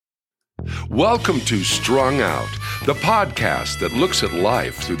Welcome to Strung Out, the podcast that looks at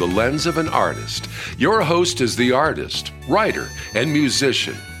life through the lens of an artist. Your host is the artist, writer, and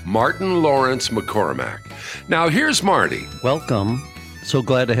musician, Martin Lawrence McCormack. Now here's Marty. Welcome. So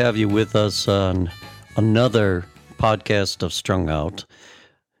glad to have you with us on another podcast of Strung Out.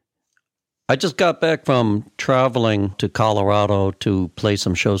 I just got back from traveling to Colorado to play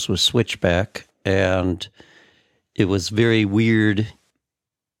some shows with Switchback, and it was very weird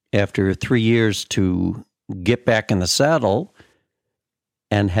after 3 years to get back in the saddle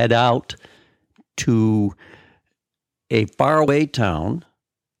and head out to a faraway town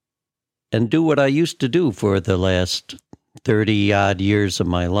and do what I used to do for the last 30-odd years of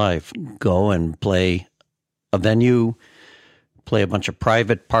my life. Go and play a venue, play a bunch of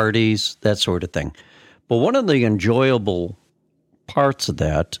private parties, that sort of thing. But one of the enjoyable parts of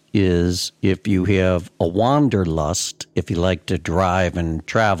that is if you have a wanderlust, if you like to drive and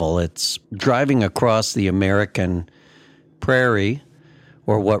travel, it's driving across the American prairie,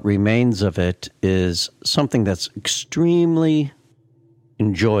 or what remains of it, is something that's extremely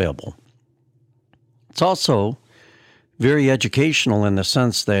enjoyable. It's also very educational in the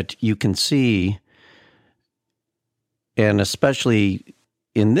sense that you can see, and especially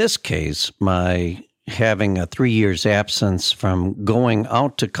in this case, my having a 3 years absence from going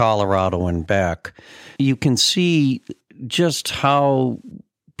out to Colorado and back, you can see just how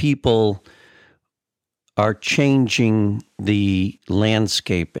people are changing the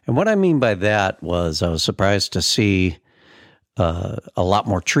landscape. And what I mean by that was I was surprised to see a lot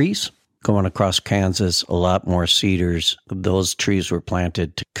more trees going across Kansas, a lot more cedars. Those trees were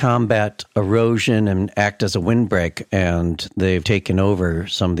planted to combat erosion and act as a windbreak, and they've taken over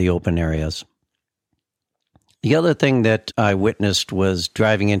some of the open areas. The other thing that I witnessed was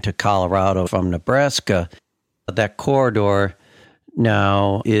driving into Colorado from Nebraska. That corridor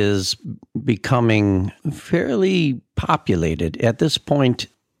now is becoming fairly populated. At this point,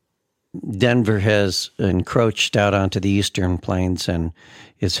 Denver has encroached out onto the eastern plains and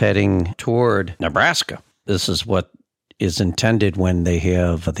is heading toward Nebraska. This is what is intended when they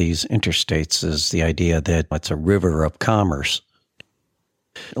have these interstates, is the idea that it's a river of commerce.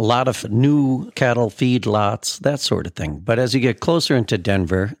 A lot of new cattle feedlots, that sort of thing. But as you get closer into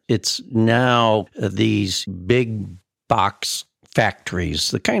Denver, it's now these big box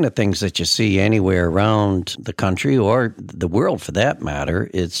factories, the kind of things that you see anywhere around the country or the world for that matter.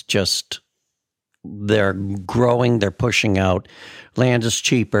 It's just they're growing, they're pushing out. Land is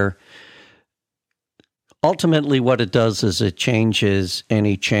cheaper. Ultimately, what it does is it changes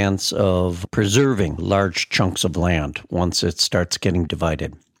any chance of preserving large chunks of land once it starts getting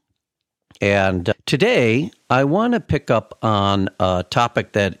divided. And today, I want to pick up on a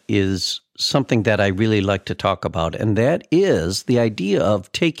topic that is something that I really like to talk about, and that is the idea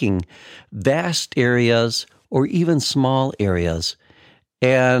of taking vast areas or even small areas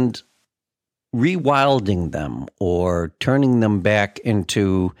and rewilding them or turning them back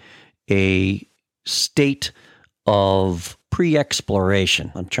into a state of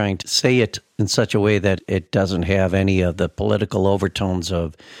pre-exploration. I'm trying to say it in such a way that it doesn't have any of the political overtones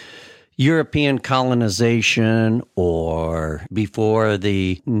of European colonization or before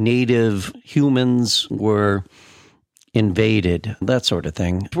the native humans were invaded, that sort of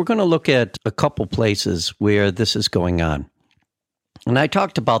thing. We're going to look at a couple places where this is going on. And I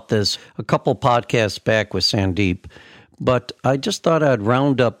talked about this a couple podcasts back with Sandeep, but I just thought I'd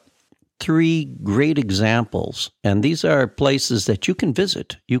round up 3 great examples, and these are places that you can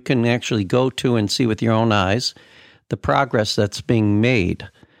visit. You can actually go to and see with your own eyes the progress that's being made.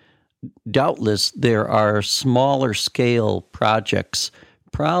 Doubtless, there are smaller scale projects,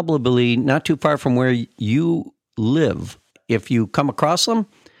 probably not too far from where you live. If you come across them,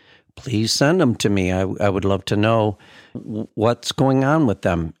 please send them to me. I would love to know what's going on with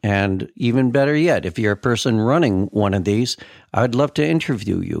them. And even better yet, if you're a person running one of these, I'd love to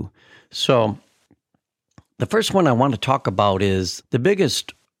interview you. So the first one I want to talk about is the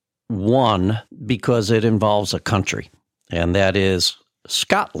biggest one because it involves a country, and that is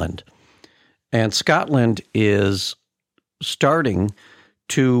Scotland. And Scotland is starting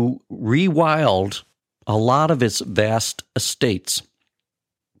to rewild a lot of its vast estates.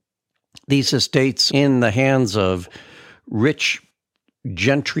 These estates in the hands of rich,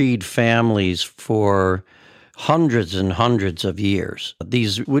 gentried families for hundreds and hundreds of years.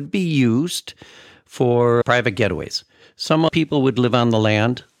 These would be used for private getaways. Some people would live on the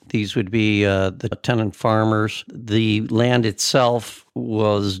land. These would be the tenant farmers. The land itself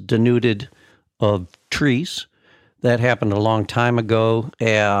was denuded of trees. That happened a long time ago,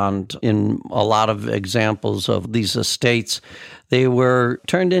 and in a lot of examples of these estates, they were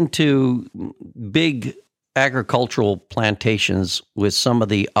turned into big agricultural plantations with some of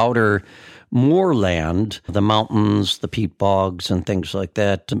the outer moorland, the mountains, the peat bogs, and things like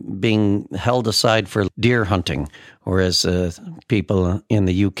that, being held aside for deer hunting, or as people in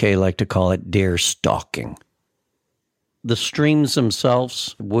the UK like to call it, deer stalking. The streams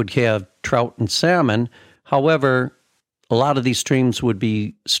themselves would have trout and salmon. However, a lot of these streams would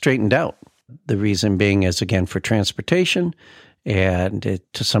be straightened out. The reason being is, again, for transportation and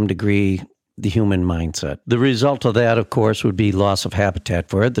to some degree, the human mindset. The result of that, of course, would be loss of habitat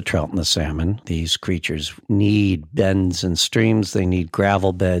for the trout and the salmon. These creatures need bends and streams. They need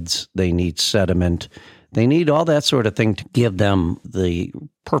gravel beds. They need sediment. They need all that sort of thing to give them the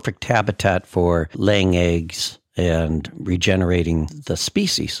perfect habitat for laying eggs and regenerating the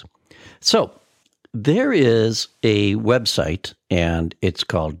species. So there is a website, and it's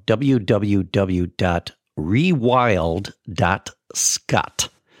called www.rewild.scot.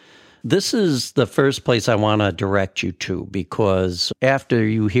 This is the first place I want to direct you to, because after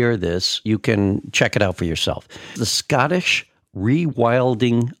you hear this, you can check it out for yourself. The Scottish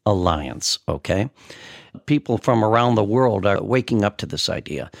Rewilding Alliance, okay? People from around the world are waking up to this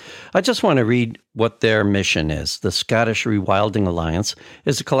idea. I just want to read what their mission is. The Scottish Rewilding Alliance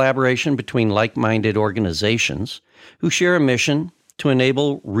is a collaboration between like-minded organizations who share a mission to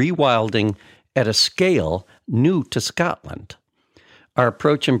enable rewilding at a scale new to Scotland. Our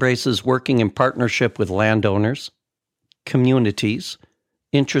approach embraces working in partnership with landowners, communities,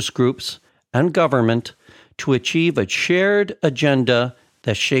 interest groups, and government to achieve a shared agenda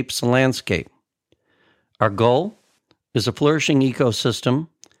that shapes the landscape. Our goal is a flourishing ecosystem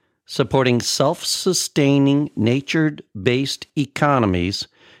supporting self-sustaining, nature-based economies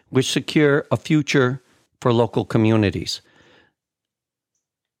which secure a future for local communities.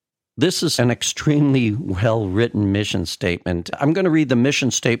 This is an extremely well-written mission statement. I'm going to read the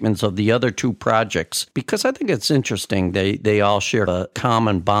mission statements of the other two projects because I think it's interesting. They all share a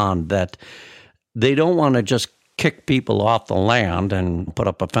common bond that they don't want to just kick people off the land and put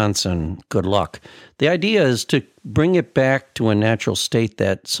up a fence and good luck. The idea is to bring it back to a natural state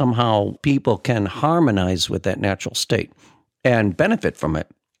that somehow people can harmonize with that natural state and benefit from it.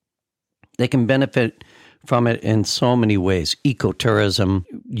 They can benefit from it in so many ways. Ecotourism,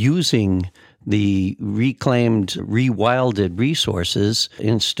 using the reclaimed, rewilded resources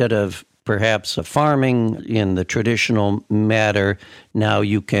instead of perhaps farming in the traditional manner. Now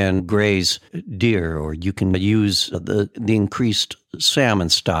you can graze deer, or you can use the increased salmon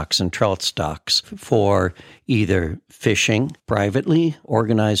stocks and trout stocks for either fishing, privately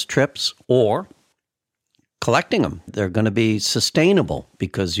organized trips, or collecting them. They're going to be sustainable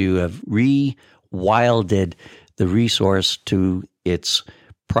because you have rewilded the resource to its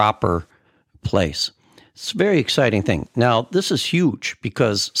proper place. It's a very exciting thing. Now, this is huge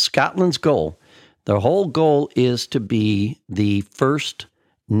because Scotland's goal, their whole goal is to be the first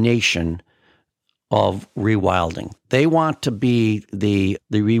nation of rewilding. They want to be the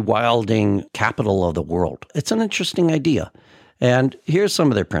rewilding capital of the world. It's an interesting idea. And here's some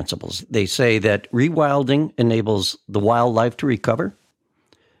of their principles. They say that rewilding enables the wildlife to recover.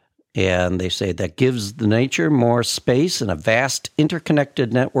 And they say that gives the nature more space and a vast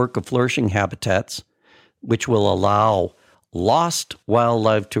interconnected network of flourishing habitats, which will allow lost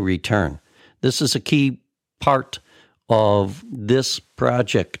wildlife to return. This is a key part of this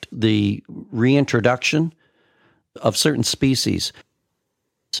project, the reintroduction of certain species.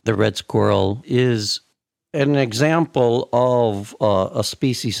 The red squirrel is an example of a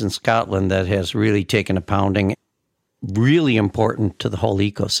species in Scotland that has really taken a pounding, really important to the whole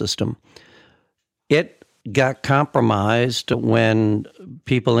ecosystem. It got compromised when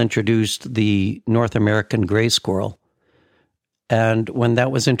people introduced the North American gray squirrel. And when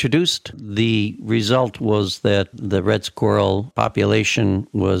that was introduced, the result was that the red squirrel population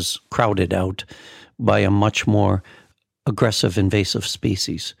was crowded out by a much more aggressive invasive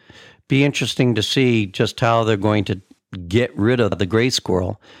species. Be interesting to see just how they're going to get rid of the gray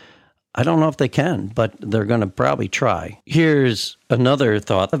squirrel. I don't know if they can, but they're going to probably try. Here's another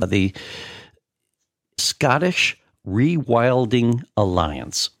thought. The Scottish Rewilding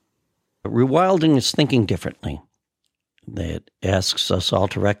Alliance. Rewilding is thinking differently. It asks us all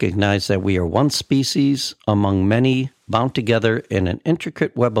to recognize that we are one species among many bound together in an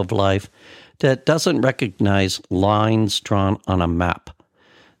intricate web of life that doesn't recognize lines drawn on a map.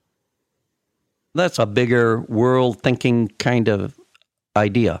 That's a bigger world thinking kind of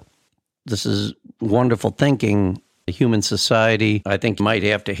idea. This is wonderful thinking. The human society, I think, might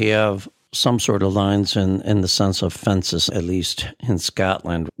have to have some sort of lines in the sense of fences, at least in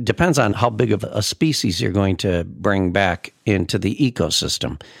Scotland. Depends on how big of a species you're going to bring back into the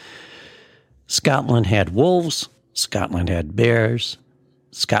ecosystem. Scotland had wolves. Scotland had bears.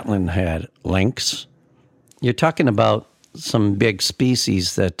 Scotland had lynx. You're talking about some big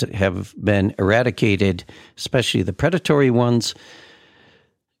species that have been eradicated, especially the predatory ones.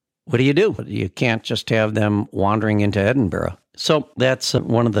 What do? You can't just have them wandering into Edinburgh. So that's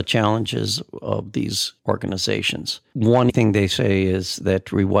one of the challenges of these organizations. One thing they say is that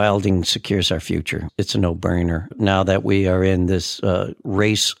rewilding secures our future. It's a no-brainer. Now that we are in this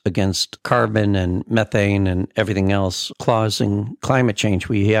race against carbon and methane and everything else causing climate change,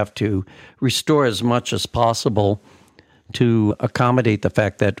 we have to restore as much as possible to accommodate the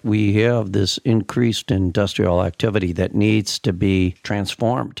fact that we have this increased industrial activity that needs to be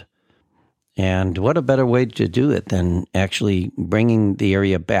transformed. And what a better way to do it than actually bringing the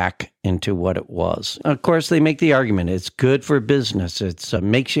area back into what it was. Of course, they make the argument it's good for business. It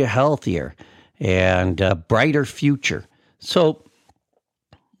makes you healthier and a brighter future. So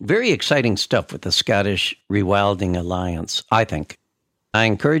very exciting stuff with the Scottish Rewilding Alliance, I think. I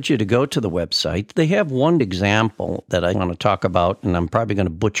encourage you to go to the website. They have one example that I want to talk about, and I'm probably going to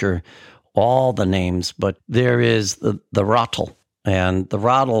butcher all the names, but there is the Rottle. And the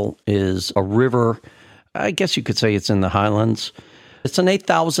Rottle is a river, I guess you could say it's in the Highlands. It's an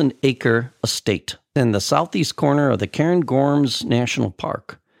 8,000-acre estate in the southeast corner of the Cairngorms National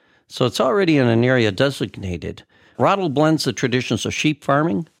Park. So it's already in an area designated. Rottle blends the traditions of sheep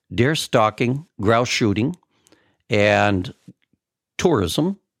farming, deer stalking, grouse shooting, and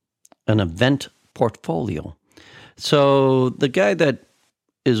tourism, an event portfolio. So the guy that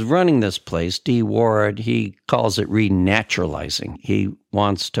is running this place, D. Ward, he calls it renaturalizing. He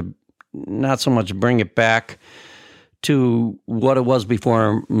wants to not so much bring it back to what it was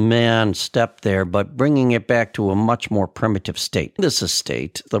before man stepped there, but bringing it back to a much more primitive state. This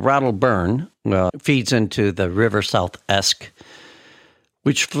estate, the Rottle Burn, feeds into the River South Esk,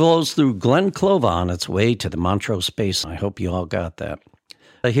 which flows through Glen Clova on its way to the Montrose Basin. I hope you all got that.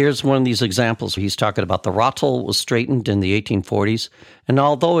 Here's one of these examples. He's talking about the Rottle was straightened in the 1840s, and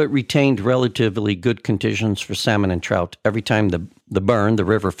although it retained relatively good conditions for salmon and trout, every time the burn, the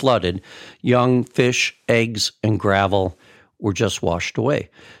river flooded, young fish, eggs, and gravel were just washed away.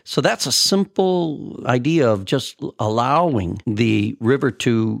 So that's a simple idea of just allowing the river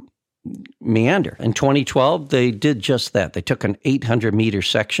to meander. In 2012, they did just that. They took an 800-meter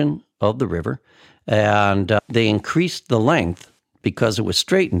section of the river, and they increased the length because it was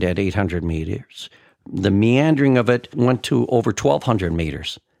straightened at 800 meters. The meandering of it went to over 1,200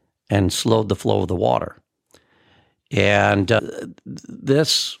 meters and slowed the flow of the water. And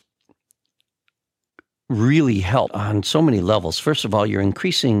this really helped on so many levels. First of all, you're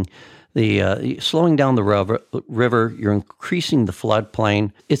increasing slowing down the river, you're increasing the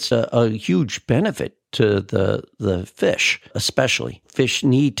floodplain. It's a huge benefit to the fish, especially. Fish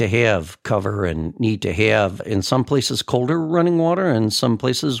need to have cover and need to have, in some places, colder running water and in some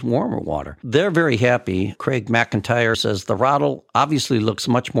places warmer water. They're very happy. Craig McIntyre says, the Rottle obviously looks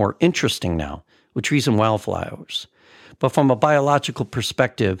much more interesting now with trees and wildflowers. But from a biological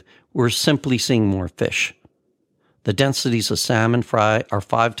perspective, we're simply seeing more fish. The densities of salmon fry are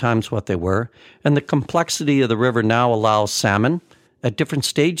 5 times what they were, and the complexity of the river now allows salmon, at different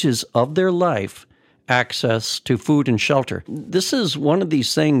stages of their life, access to food and shelter. This is one of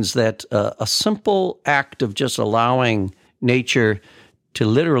these things that a simple act of just allowing nature to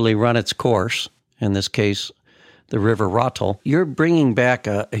literally run its course, in this case, the River Rottle, you're bringing back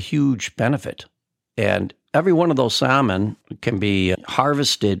a huge benefit. And every one of those salmon can be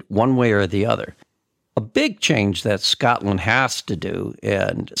harvested one way or the other. A big change that Scotland has to do,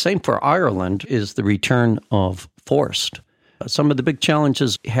 and same for Ireland, is the return of forest. Some of the big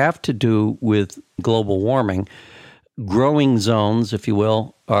challenges have to do with global warming. Growing zones, if you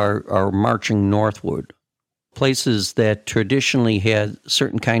will, are marching northward. Places that traditionally had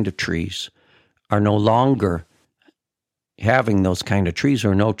certain kind of trees are no longer having those kind of trees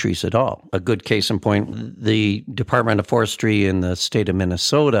or no trees at all. A good case in point, the Department of Forestry in the state of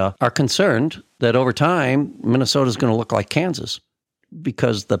Minnesota are concerned that over time, Minnesota is going to look like Kansas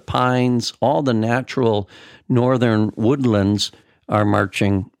because the pines, all the natural northern woodlands are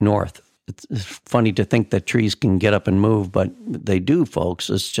marching north. It's funny to think that trees can get up and move, but they do, folks.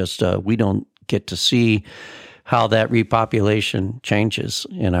 It's just we don't get to see how that repopulation changes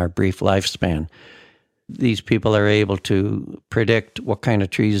in our brief lifespan. These people are able to predict what kind of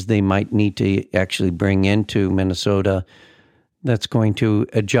trees they might need to actually bring into Minnesota that's going to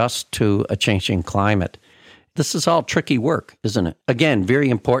adjust to a changing climate. This is all tricky work, isn't it? Again, very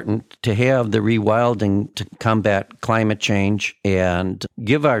important to have the rewilding to combat climate change and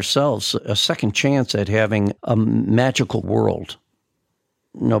give ourselves a second chance at having a magical world.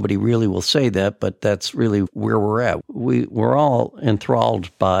 Nobody really will say that, but that's really where we're at. We're all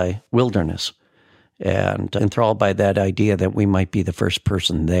enthralled by wilderness and enthralled by that idea that we might be the first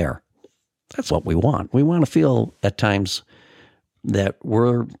person there. That's what we want. We want to feel at times that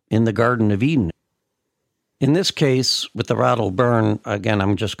we're in the Garden of Eden. In this case, with the Rottle Burn, again,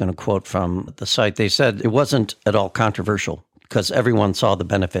 I'm just going to quote from the site. They said it wasn't at all controversial because everyone saw the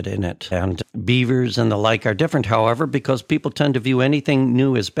benefit in it. And beavers and the like are different, however, because people tend to view anything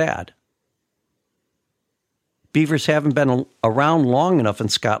new as bad. Beavers haven't been around long enough in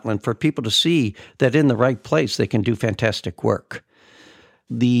Scotland for people to see that in the right place they can do fantastic work.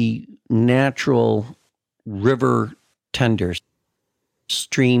 The natural river tenders,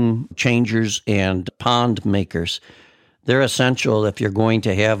 stream changers, and pond makers, they're essential if you're going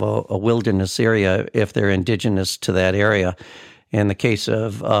to have a wilderness area, if they're indigenous to that area. In the case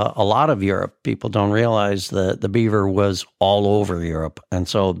of a lot of Europe, people don't realize the beaver was all over Europe. And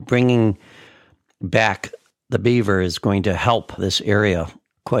so bringing back the beaver is going to help this area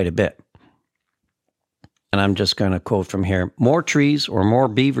quite a bit. And I'm just going to quote from here. More trees, or more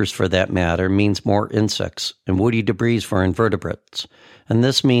beavers for that matter, means more insects and woody debris for invertebrates. And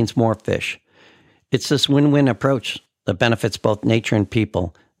this means more fish. It's this win-win approach that benefits both nature and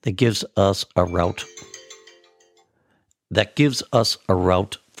people that gives us a route.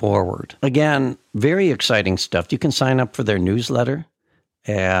 Forward. Again, very exciting stuff. You can sign up for their newsletter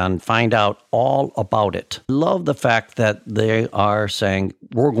and find out all about it. Love the fact that they are saying,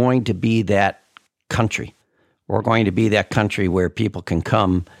 we're going to be that country. We're going to be that country where people can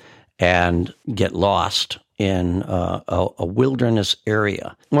come and get lost in a wilderness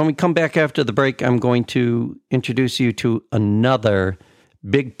area. When we come back after the break, I'm going to introduce you to another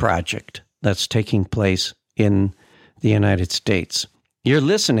big project that's taking place in the United States. You're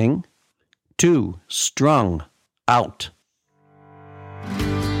listening to Strung Out.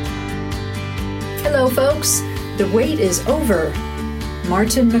 Hello, folks. The wait is over.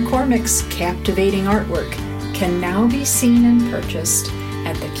 Martin McCormick's captivating artwork can now be seen and purchased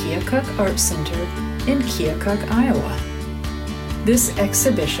at the Keokuk Art Center in Keokuk, Iowa. This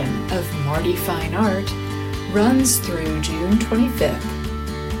exhibition of Marty Fine Art runs through June 25th.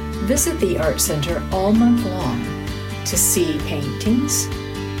 Visit the Art Center all month long to see paintings,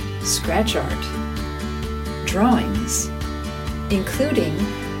 scratch art, drawings, including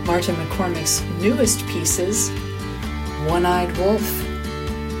Martin McCormick's newest pieces, One-Eyed Wolf,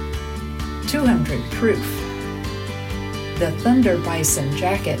 200 Proof, the Thunder Bison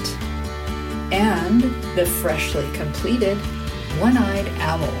Jacket, and the freshly completed One-Eyed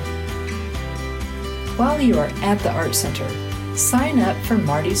Owl. While you are at the Art Center, sign up for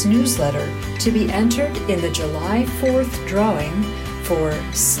Marty's newsletter to be entered in the July 4th drawing for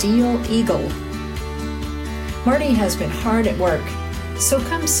Steel Eagle. Marty has been hard at work, so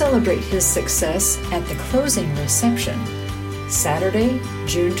come celebrate his success at the closing reception, Saturday,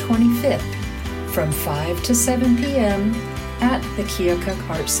 June 25th, from 5 to 7 p.m. at the Keokuk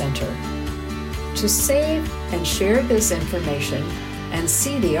Art Center. To save and share this information and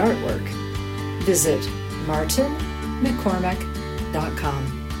see the artwork, visit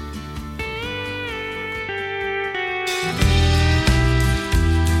martinmccormick.com.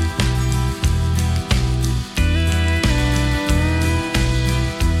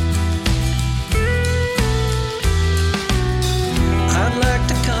 I'd like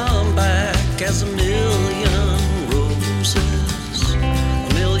to come back as a million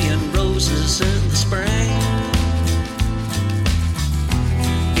roses in the spring.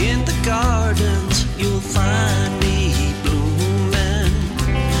 In the gardens you'll find me blooming,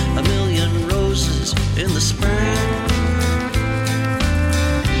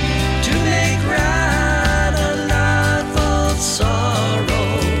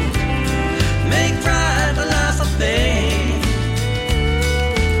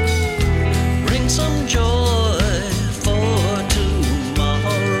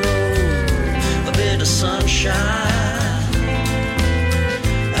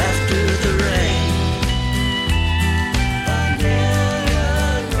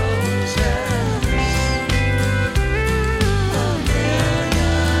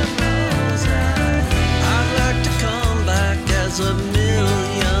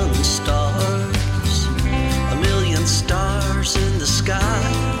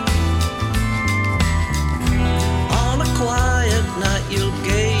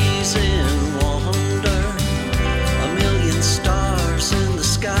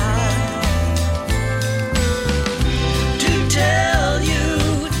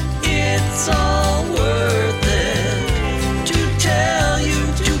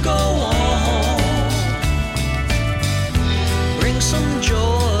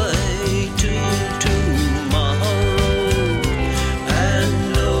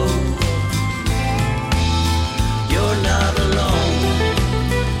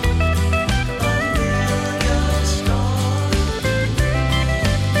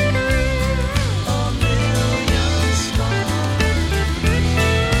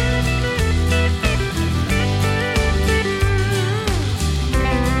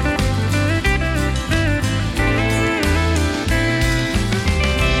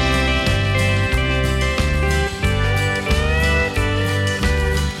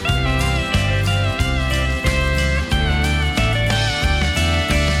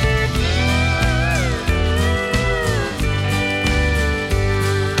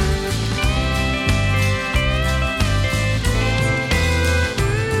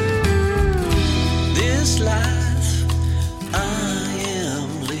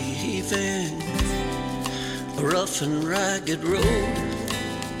 ragged road.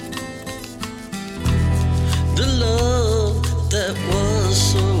 The love that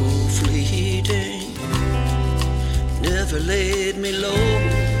was so fleeting never laid me low.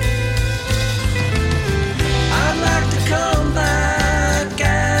 I'd like to come back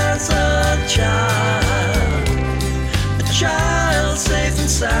as a child safe and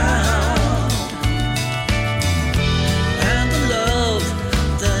sound, and the love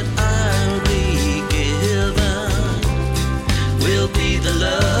that I'll be given will be the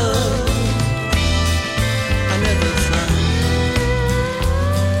love I never found.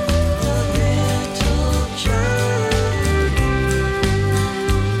 A little child,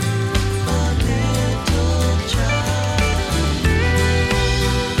 a little child,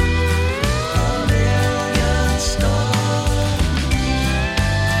 a million stars,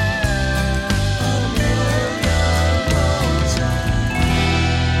 a million roses.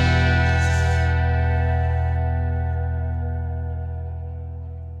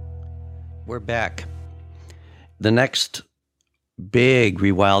 We're back. The next big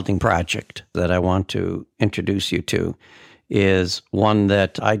rewilding project that I want to introduce you to is one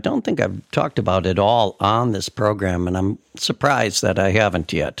that I don't think I've talked about at all on this program, and I'm surprised that I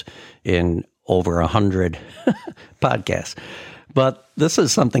haven't yet in over 100 podcasts. But this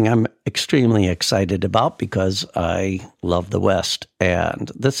is something I'm extremely excited about because I love the West,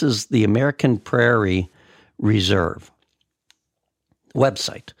 and this is the American Prairie Reserve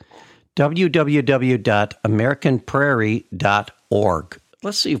website. www.americanprairie.org.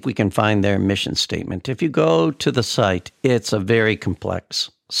 Let's see if we can find their mission statement. If you go to the site, it's a very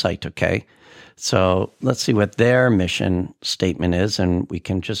complex site, okay? So let's see what their mission statement is, and we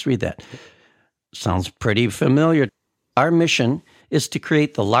can just read that. Sounds pretty familiar. Our mission is to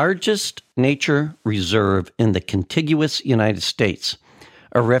create the largest nature reserve in the contiguous United States,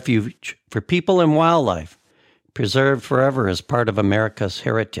 a refuge for people and wildlife, preserved forever as part of America's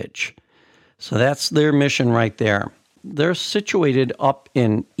heritage. So that's their mission right there. They're situated up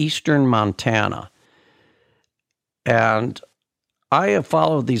in eastern Montana. And I have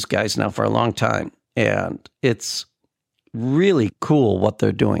followed these guys now for a long time, and it's really cool what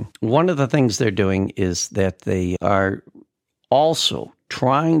they're doing. One of the things they're doing is that they are also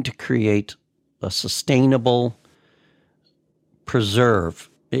trying to create a sustainable preserve.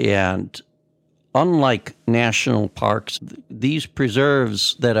 And unlike national parks, these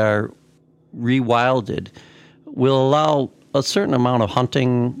preserves that are rewilded will allow a certain amount of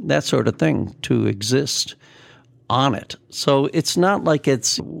hunting, that sort of thing, to exist on it. So it's not like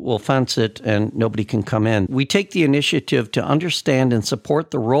we'll fence it and nobody can come in. We take the initiative to understand and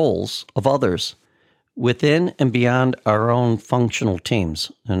support the roles of others within and beyond our own functional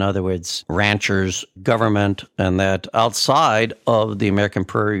teams. In other words, ranchers, government, and that outside of the American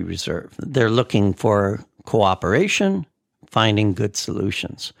Prairie Reserve. They're looking for cooperation, finding good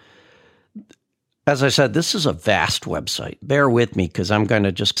solutions. As I said, this is a vast website. Bear with me because I'm going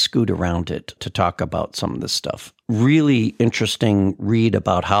to just scoot around it to talk about some of this stuff. Really interesting read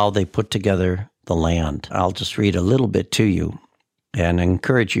about how they put together the land. I'll just read a little bit to you and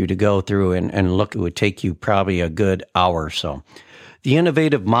encourage you to go through and look. It would take you probably a good hour or so. The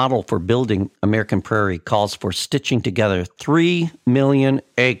innovative model for building American Prairie calls for stitching together 3 million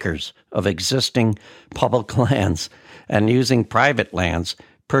acres of existing public lands and using private lands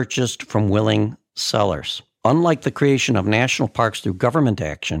purchased from willing sellers. Unlike the creation of national parks through government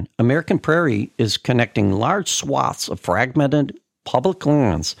action, American Prairie is connecting large swaths of fragmented public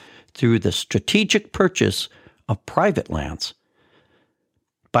lands through the strategic purchase of private lands.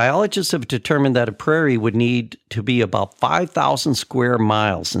 Biologists have determined that a prairie would need to be about 5,000 square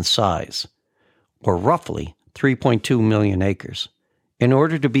miles in size, or roughly 3.2 million acres, in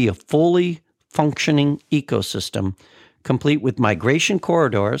order to be a fully functioning ecosystem, complete with migration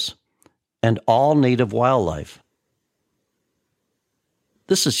corridors and all native wildlife.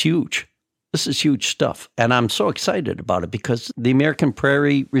 This is huge. This is huge stuff. And I'm so excited about it because the American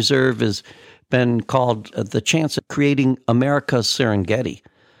Prairie Reserve has been called the chance of creating America's Serengeti.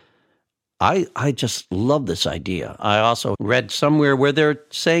 I just love this idea. I also read somewhere where they're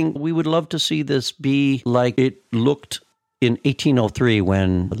saying we would love to see this be like it looked in 1803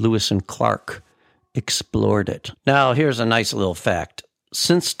 when Lewis and Clark explored it. Now, here's a nice little fact.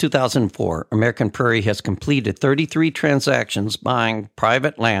 Since 2004, American Prairie has completed 33 transactions buying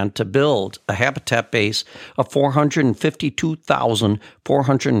private land to build a habitat base of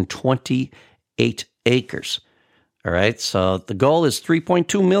 452,428 acres. All right, so the goal is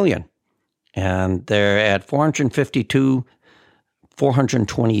 3.2 million, and they're at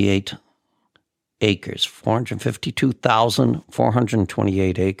 452,428 acres,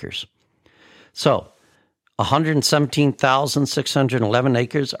 452,428 acres. So 117,611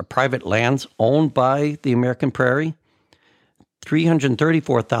 acres are private lands owned by the American Prairie.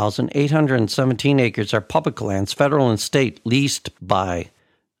 334,817 acres are public lands, federal and state, leased by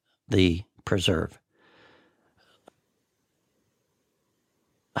the preserve.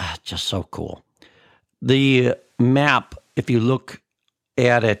 Just so cool. The map, if you look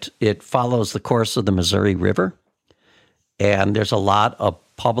at it, it follows the course of the Missouri River. And there's a lot of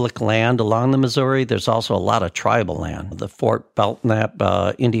public land along the Missouri. There's also a lot of tribal land. The Fort Belknap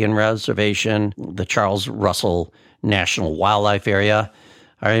Indian Reservation, the Charles Russell National Wildlife Area.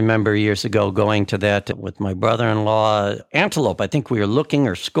 I remember years ago going to that with my brother-in-law. Antelope, I think we were looking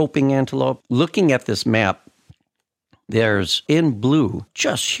or scoping antelope. Looking at this map, there's in blue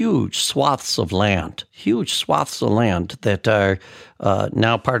just huge swaths of land that are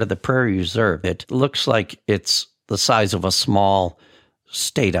now part of the Prairie Reserve. It looks like it's the size of a small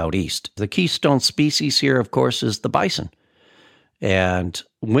state out east. The keystone species here, of course, is the bison. And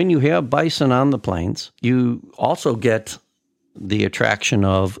when you have bison on the plains, you also get the attraction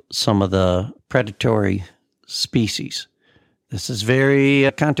of some of the predatory species. This is very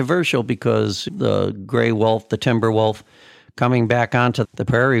controversial because the gray wolf, the timber wolf, coming back onto the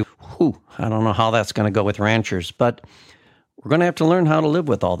prairie, I don't know how that's going to go with ranchers, but we're going to have to learn how to live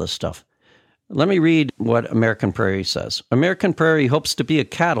with all this stuff. Let me read what American Prairie says. American Prairie hopes to be a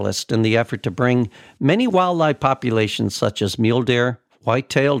catalyst in the effort to bring many wildlife populations such as mule deer,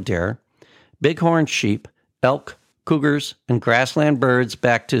 white-tailed deer, bighorn sheep, elk, cougars, and grassland birds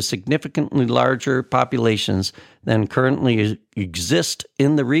back to significantly larger populations than currently exist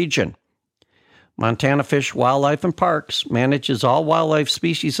in the region. Montana Fish, Wildlife, and Parks manages all wildlife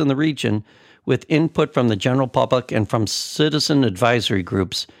species in the region with input from the general public and from citizen advisory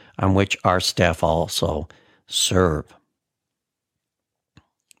groups on which our staff also serve.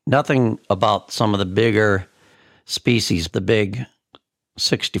 Nothing about some of the bigger species, the big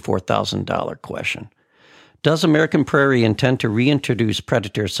 $64,000 question. Does American Prairie intend to reintroduce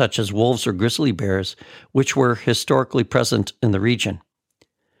predators such as wolves or grizzly bears, which were historically present in the region?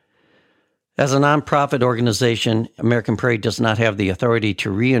 As a nonprofit organization, American Prairie does not have the authority to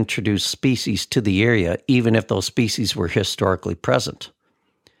reintroduce species to the area, even if those species were historically present.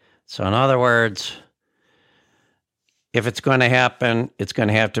 So in other words, if it's going to happen, it's going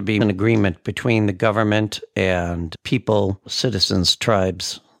to have to be an agreement between the government and people, citizens,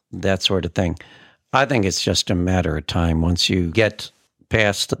 tribes, that sort of thing. I think it's just a matter of time once you get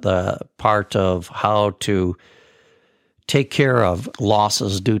past the part of how to take care of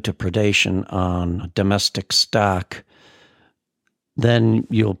losses due to predation on domestic stock. Then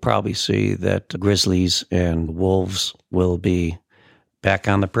you'll probably see that grizzlies and wolves will be back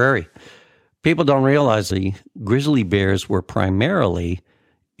on the prairie. People don't realize the grizzly bears were primarily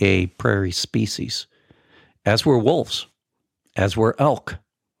a prairie species, as were wolves, as were elk.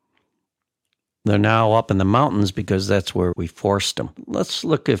 They're now up in the mountains because that's where we forced them. Let's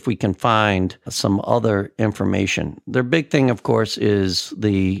look if we can find some other information. Their big thing, of course, is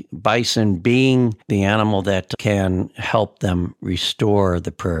the bison being the animal that can help them restore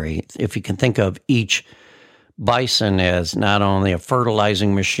the prairie. If you can think of each bison as not only a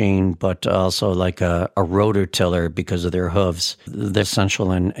fertilizing machine, but also like a rototiller because of their hooves. They're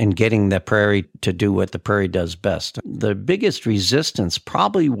essential in getting the prairie to do what the prairie does best. The biggest resistance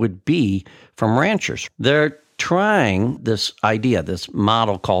probably would be from ranchers. They're trying this idea, this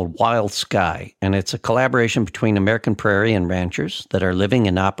model called Wild Sky, and it's a collaboration between American Prairie and ranchers that are living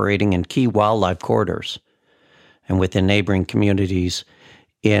and operating in key wildlife corridors and within neighboring communities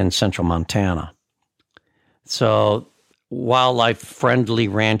in central Montana. So, wildlife-friendly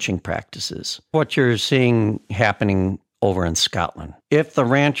ranching practices. What you're seeing happening over in Scotland. If the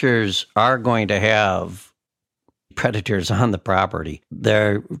ranchers are going to have predators on the property,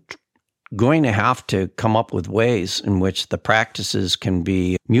 they're going to have to come up with ways in which the practices can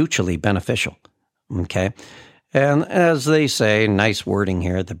be mutually beneficial. Okay? And as they say, nice wording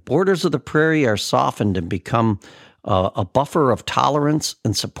here, the borders of the prairie are softened and become a buffer of tolerance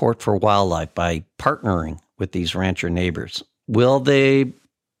and support for wildlife by partnering with these rancher neighbors. Will they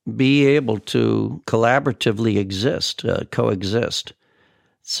be able to collaboratively coexist?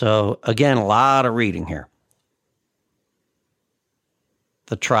 So again, a lot of reading here.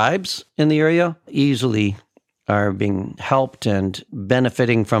 The tribes in the area easily are being helped and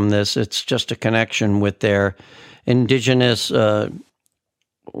benefiting from this. It's just a connection with their indigenous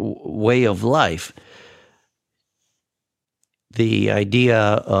way of life. The idea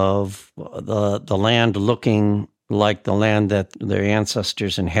of the land looking like the land that their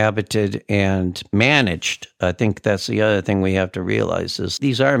ancestors inhabited and managed. I think that's the other thing we have to realize is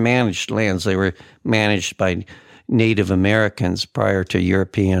these are managed lands. They were managed by Native Americans prior to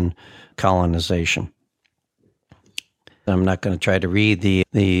European colonization. I'm not going to try to read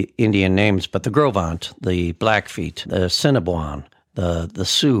the Indian names, but the Gros Ventres, the Blackfeet, the Assiniboine, the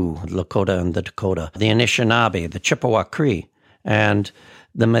Sioux, Lakota and the Dakota, the Anishinaabe, the Chippewa Cree, and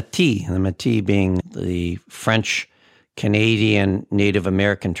the Métis being the French-Canadian Native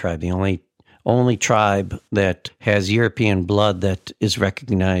American tribe, the only tribe that has European blood that is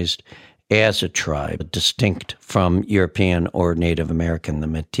recognized as a tribe, distinct from European or Native American, the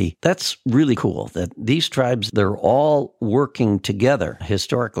Métis. That's really cool that these tribes, they're all working together.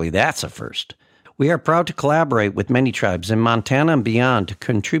 Historically, that's a first. We are proud to collaborate with many tribes in Montana and beyond to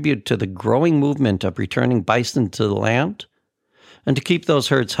contribute to the growing movement of returning bison to the land and to keep those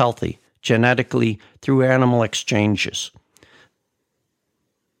herds healthy genetically through animal exchanges.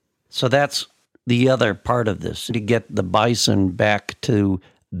 So that's the other part of this, to get the bison back to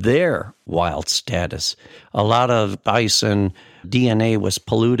their wild status. A lot of bison DNA was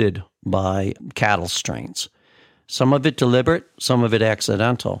polluted by cattle strains. Some of it deliberate, some of it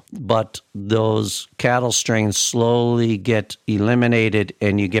accidental. But those cattle strains slowly get eliminated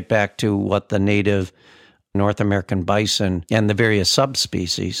and you get back to what the native North American bison and the various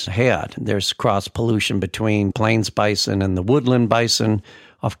subspecies had. There's cross-pollution between plains bison and the woodland bison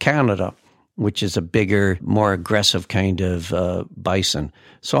of Canada, which is a bigger, more aggressive kind of bison.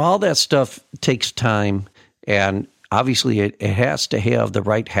 So all that stuff takes time, and obviously it has to have the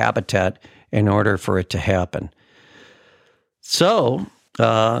right habitat in order for it to happen. So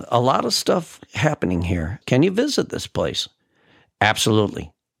a lot of stuff happening here. Can you visit this place?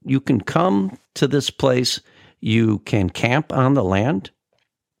 Absolutely. You can come to this place. You can camp on the land.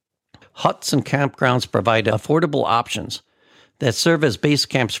 Huts and campgrounds provide affordable options that serve as base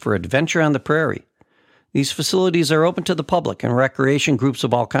camps for adventure on the prairie. These facilities are open to the public and recreation groups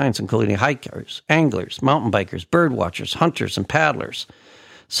of all kinds, including hikers, anglers, mountain bikers, bird watchers, hunters, and paddlers.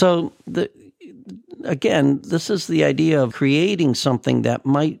 So, again, this is the idea of creating something that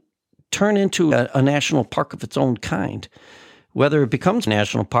might turn into a national park of its own kind. Whether it becomes a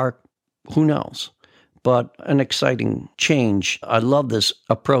national park, who knows? But an exciting change. I love this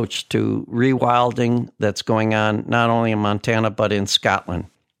approach to rewilding that's going on not only in Montana, but in Scotland.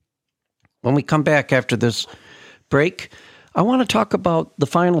 When we come back after this break, I want to talk about the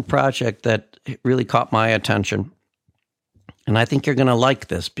final project that really caught my attention. And I think you're going to like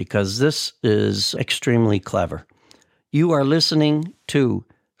this because this is extremely clever. You are listening to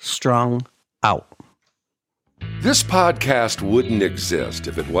Strung Out. This podcast wouldn't exist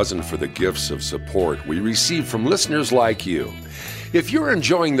if it wasn't for the gifts of support we receive from listeners like you. If you're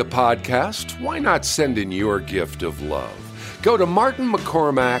enjoying the podcast, why not send in your gift of love? Go to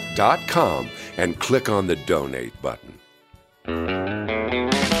martinmccormack.com and click on the donate button.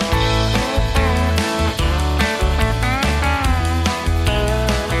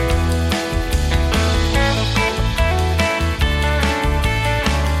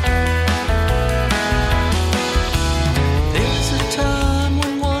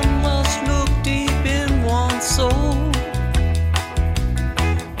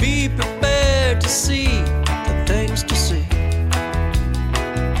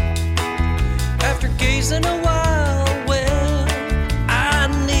 In a while, well, I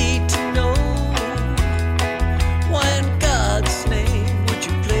need to know, why in God's name would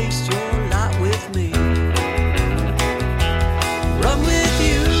you place your lot with me? Run with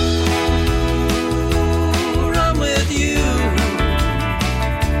you, run with you.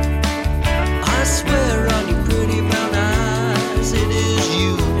 I swear on your pretty brown eyes, it is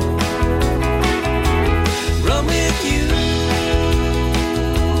you. Run with you.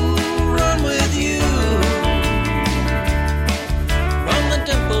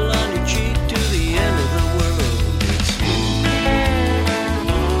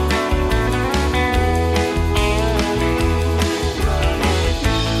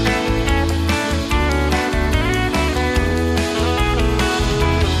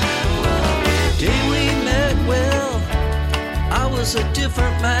 A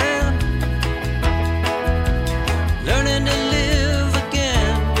different man, learning to live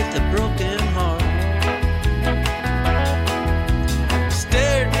again with a broken heart.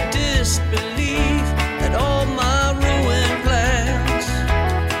 Stared in disbelief at all my ruined plans.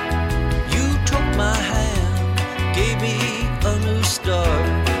 You took my hand, gave me a new start.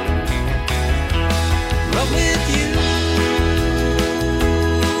 Run with you.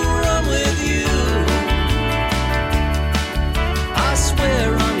 I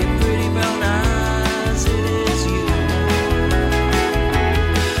swear on your pretty brown eyes, it is you.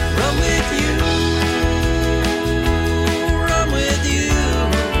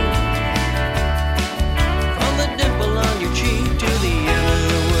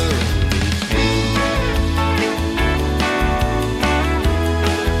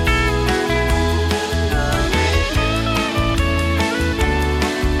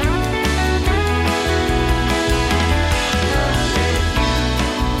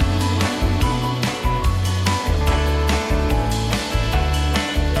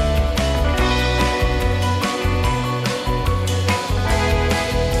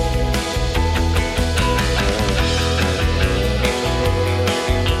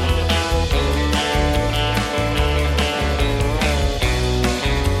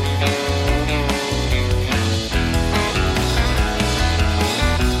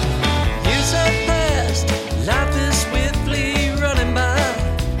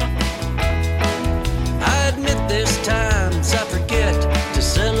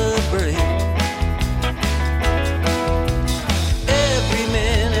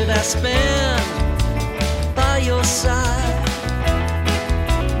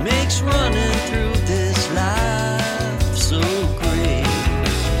 just running through this life so great.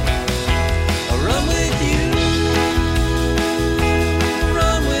 I run with you,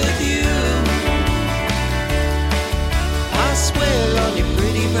 run with you. I swear on your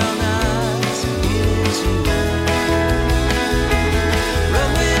pretty brown eyes, it is you.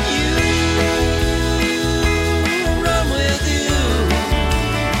 Run with you, run with you.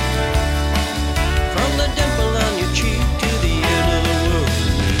 From the dimple on your cheek to the end of the world.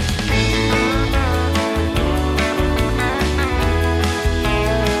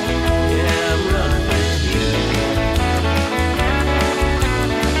 Yeah, I'm running with you.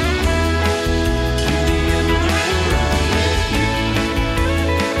 To the end of the world with you. Your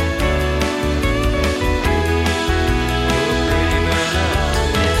pretty brown eyes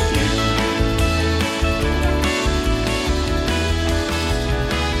with you.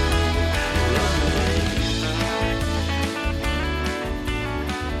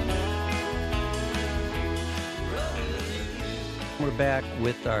 We're back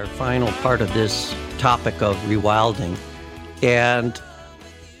with our final part of this topic of rewilding. And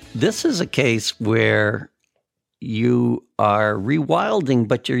this is a case where you are rewilding,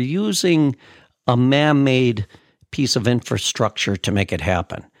 but you're using a man-made piece of infrastructure to make it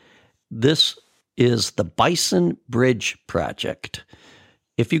happen. This is the Bison Bridge Project.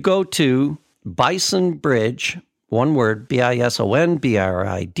 If you go to Bison Bridge, one word,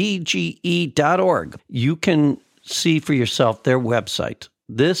 BISONBRIDGE.org, you can see for yourself their website.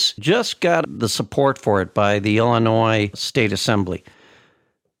 This just got the support for it by the Illinois State Assembly.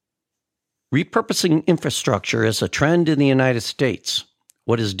 Repurposing infrastructure is a trend in the United States.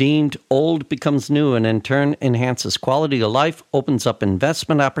 What is deemed old becomes new and in turn enhances quality of life, opens up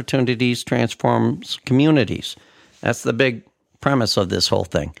investment opportunities, transforms communities. That's the big premise of this whole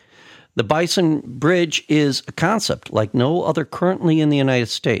thing. The Bison Bridge is a concept like no other currently in the United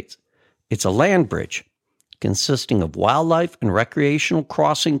States. It's a land bridge consisting of wildlife and recreational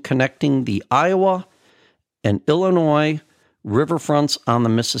crossing connecting the Iowa and Illinois riverfronts on the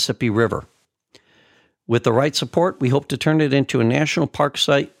Mississippi River. With the right support, we hope to turn it into a national park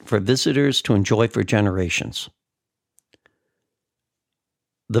site for visitors to enjoy for generations.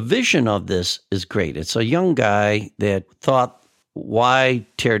 The vision of this is great. It's a young guy that thought, why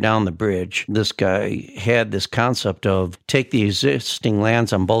tear down the bridge? This guy had this concept of take the existing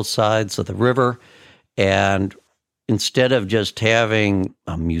lands on both sides of the river, and instead of just having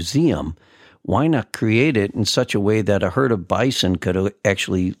a museum, why not create it in such a way that a herd of bison could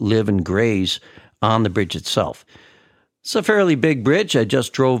actually live and graze on the bridge itself? It's a fairly big bridge. I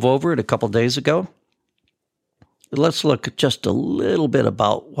just drove over it a couple days ago. Let's look just a little bit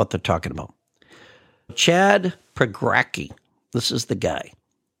about what they're talking about. Chad Pregracki, this is the guy,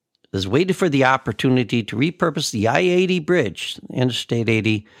 has waited for the opportunity to repurpose the I-80 bridge, Interstate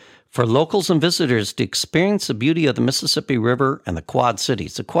 80, for locals and visitors to experience the beauty of the Mississippi River and the Quad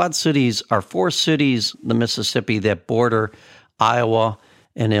Cities. The Quad Cities are 4 cities in the Mississippi that border Iowa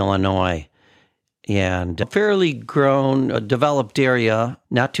and Illinois. And a fairly grown, developed area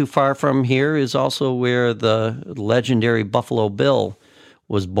not too far from here is also where the legendary Buffalo Bill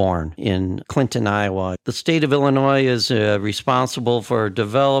was born, in Clinton, Iowa. The state of Illinois is responsible for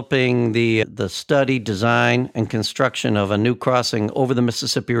developing the study, design, and construction of a new crossing over the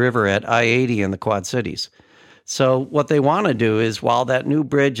Mississippi River at I-80 in the Quad Cities. So what they want to do is, while that new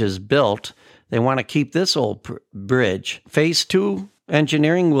bridge is built, they want to keep this old bridge. Phase 2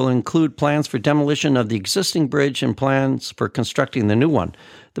 engineering will include plans for demolition of the existing bridge and plans for constructing the new one.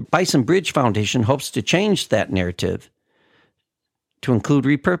 The Bison Bridge Foundation hopes to change that narrative to include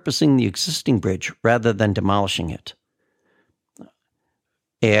repurposing the existing bridge rather than demolishing it.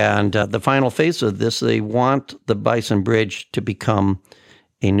 And the final phase of this, they want the Bison Bridge to become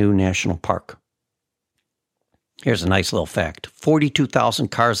a new national park. Here's a nice little fact.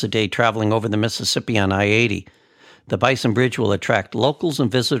 42,000 cars a day traveling over the Mississippi on I-80. The Bison Bridge will attract locals and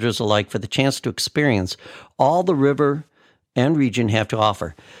visitors alike for the chance to experience all the river and region have to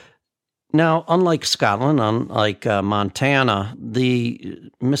offer. Now, unlike Scotland, unlike Montana,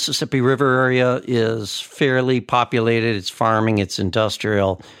 the Mississippi River area is fairly populated. It's farming, it's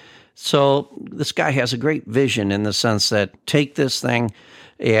industrial. So this guy has a great vision in the sense that take this thing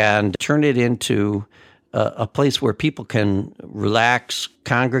and turn it into a place where people can relax,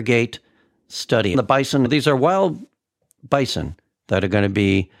 congregate, study. The bison, these are wild bison that are going to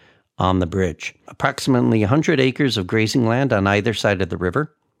be on the bridge. Approximately 100 acres of grazing land on either side of the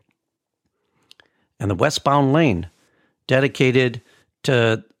river. And the westbound lane dedicated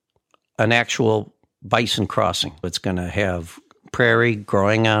to an actual bison crossing. It's going to have prairie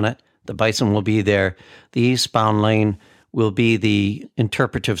growing on it. The bison will be there. The eastbound lane will be the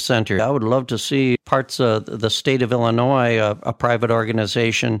interpretive center. I would love to see parts of the state of Illinois, a private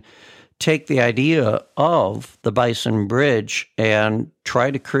organization, take the idea of the Bison Bridge and try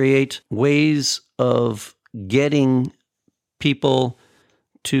to create ways of getting people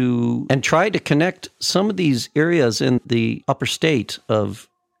to, and try to connect some of these areas in the upper state of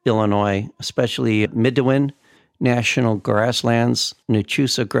Illinois, especially Midwin National Grasslands,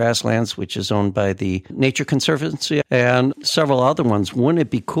 Nechusa Grasslands, which is owned by the Nature Conservancy, and several other ones. Wouldn't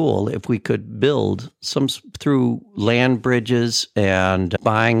it be cool if we could build some, through land bridges and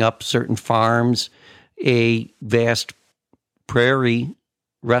buying up certain farms, a vast prairie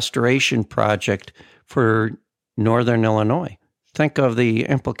restoration project for northern Illinois? Think of the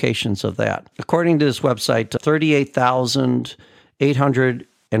implications of that. According to this website,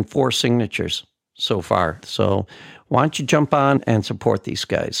 38,804 signatures so far. So why don't you jump on and support these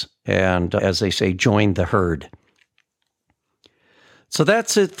guys? And as they say, join the herd. So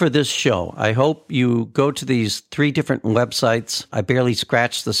that's it for this show. I hope you go to these 3 different websites. I barely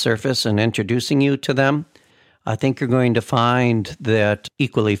scratched the surface in introducing you to them. I think you're going to find that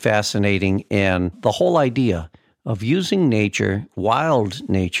equally fascinating, in the whole idea of using nature, wild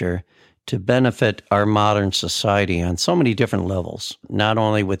nature, to benefit our modern society on so many different levels, not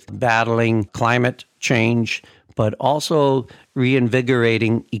only with battling climate change, but also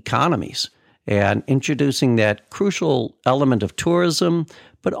reinvigorating economies and introducing that crucial element of tourism,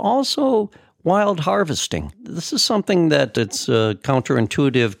 but also wild harvesting. This is something that it's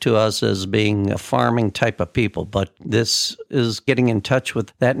counterintuitive to us as being a farming type of people, but this is getting in touch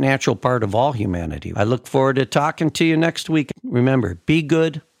with that natural part of all humanity. I look forward to talking to you next week. Remember, be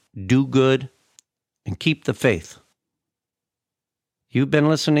good, do good, and keep the faith. You've been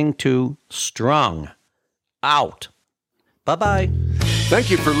listening to Strung Out. Bye-bye. Thank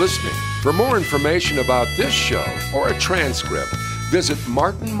you for listening. For more information about this show or a transcript, visit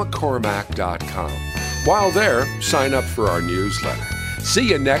martinmccormack.com. While there, sign up for our newsletter. See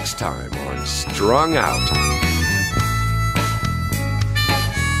you next time on Strung Out.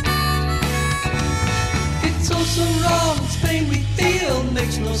 It's all so wrong, this pain we feel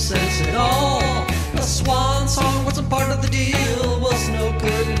makes no sense at all. A swan song wasn't part of the deal, was no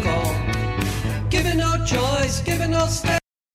good call. Given no choice, given no step.